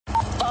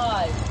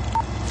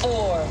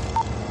4,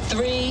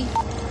 3,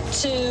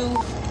 2,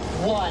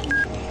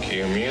 1.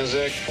 Cue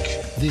music.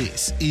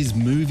 This is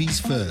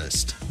Movies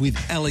First with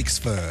Alex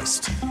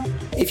First.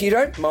 If you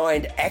don't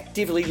mind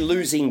actively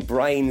losing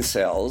brain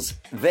cells,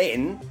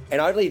 then, and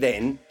only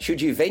then,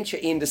 should you venture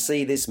in to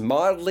see this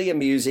mildly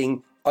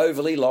amusing,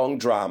 overly long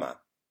drama.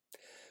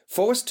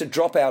 Forced to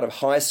drop out of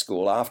high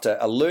school after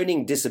a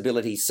learning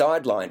disability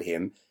sidelined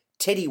him,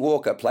 Teddy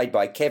Walker, played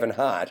by Kevin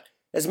Hart,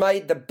 has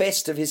made the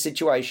best of his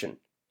situation,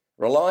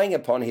 relying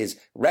upon his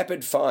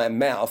rapid-fire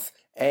mouth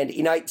and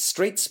innate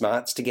street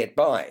smarts to get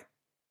by.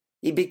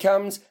 He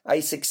becomes a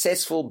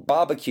successful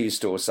barbecue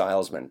store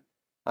salesman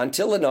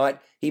until the night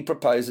he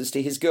proposes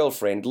to his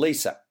girlfriend,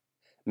 Lisa,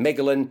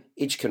 Megalyn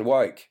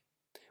Ichkenwoke,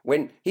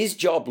 when his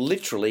job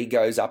literally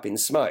goes up in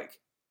smoke.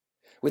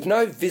 With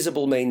no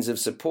visible means of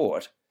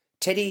support,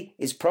 Teddy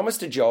is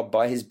promised a job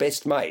by his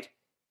best mate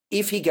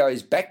if he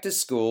goes back to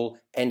school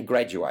and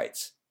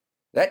graduates.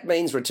 That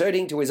means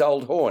returning to his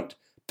old haunt,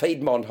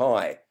 Piedmont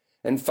High,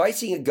 and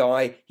facing a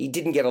guy he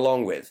didn't get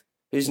along with,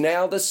 who's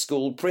now the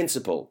school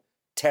principal,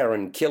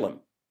 Taran Killam.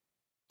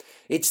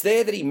 It's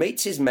there that he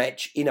meets his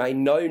match in a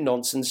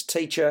no-nonsense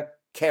teacher,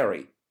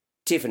 Carrie,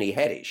 Tiffany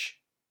Haddish.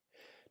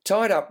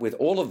 Tied up with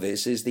all of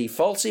this is the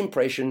false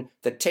impression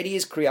that Teddy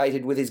has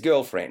created with his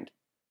girlfriend,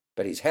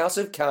 but his house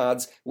of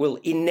cards will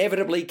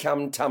inevitably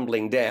come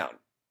tumbling down.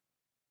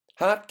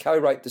 Hart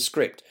co-wrote the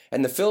script,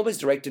 and the film is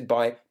directed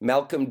by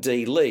Malcolm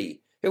D.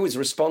 Lee, who was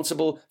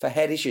responsible for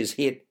Haddish's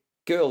hit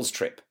Girls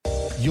Trip.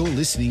 You're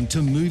listening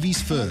to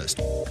Movies First.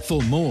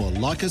 For more,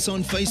 like us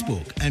on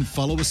Facebook and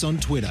follow us on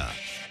Twitter.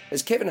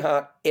 Has Kevin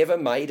Hart ever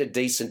made a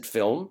decent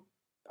film?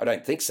 I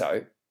don't think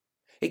so.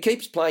 He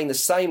keeps playing the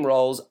same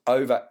roles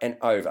over and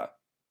over,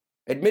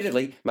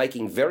 admittedly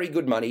making very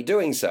good money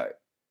doing so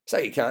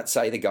you can't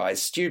say the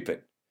guy's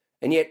stupid.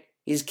 And yet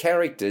his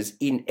characters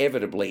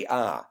inevitably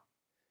are.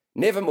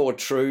 Never more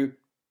true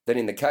than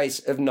in the case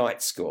of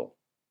Night School.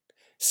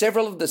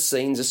 Several of the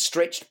scenes are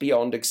stretched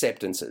beyond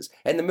acceptances,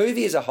 and the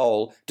movie as a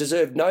whole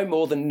deserved no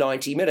more than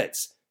 90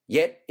 minutes,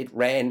 yet it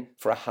ran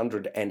for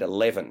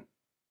 111.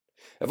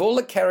 Of all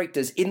the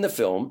characters in the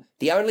film,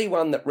 the only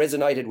one that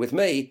resonated with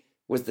me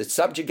was the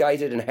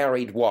subjugated and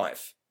harried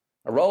wife,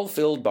 a role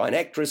filled by an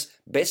actress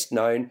best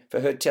known for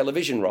her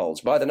television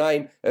roles by the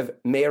name of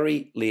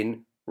Mary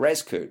Lynn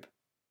Razkub.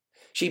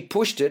 She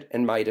pushed it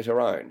and made it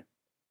her own.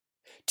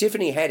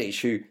 Tiffany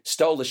Haddish, who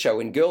stole the show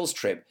in Girls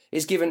Trip,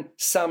 is given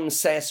some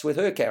sass with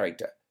her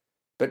character,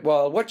 but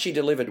while what she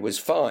delivered was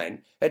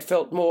fine, it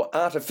felt more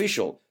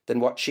artificial than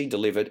what she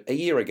delivered a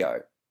year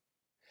ago.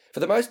 For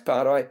the most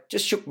part, I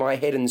just shook my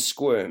head and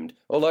squirmed,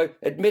 although,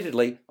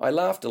 admittedly, I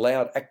laughed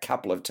aloud a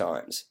couple of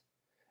times.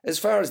 As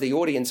far as the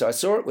audience I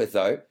saw it with,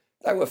 though,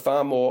 they were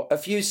far more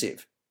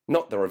effusive,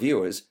 not the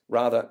reviewers,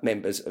 rather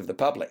members of the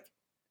public.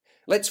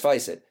 Let's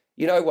face it,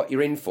 you know what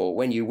you're in for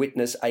when you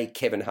witness a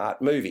Kevin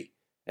Hart movie,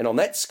 and on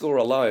that score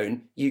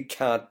alone, you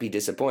can't be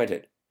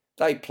disappointed.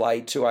 They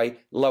play to a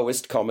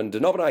lowest common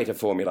denominator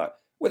formula,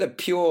 with a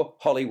pure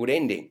Hollywood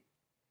ending.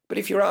 But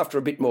if you're after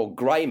a bit more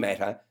grey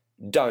matter,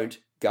 don't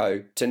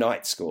go to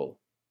Night School.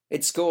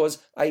 It scores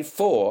a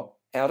 4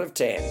 out of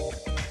 10.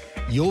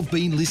 You've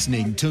been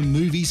listening to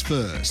Movies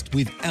First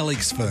with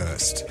Alex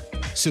First.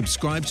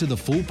 Subscribe to the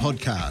full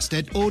podcast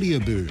at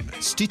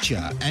Audioboom,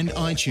 Stitcher and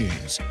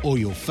iTunes, or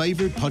your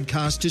favourite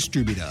podcast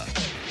distributor.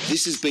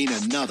 This has been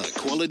another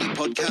quality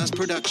podcast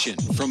production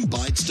from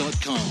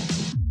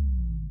Bytes.com.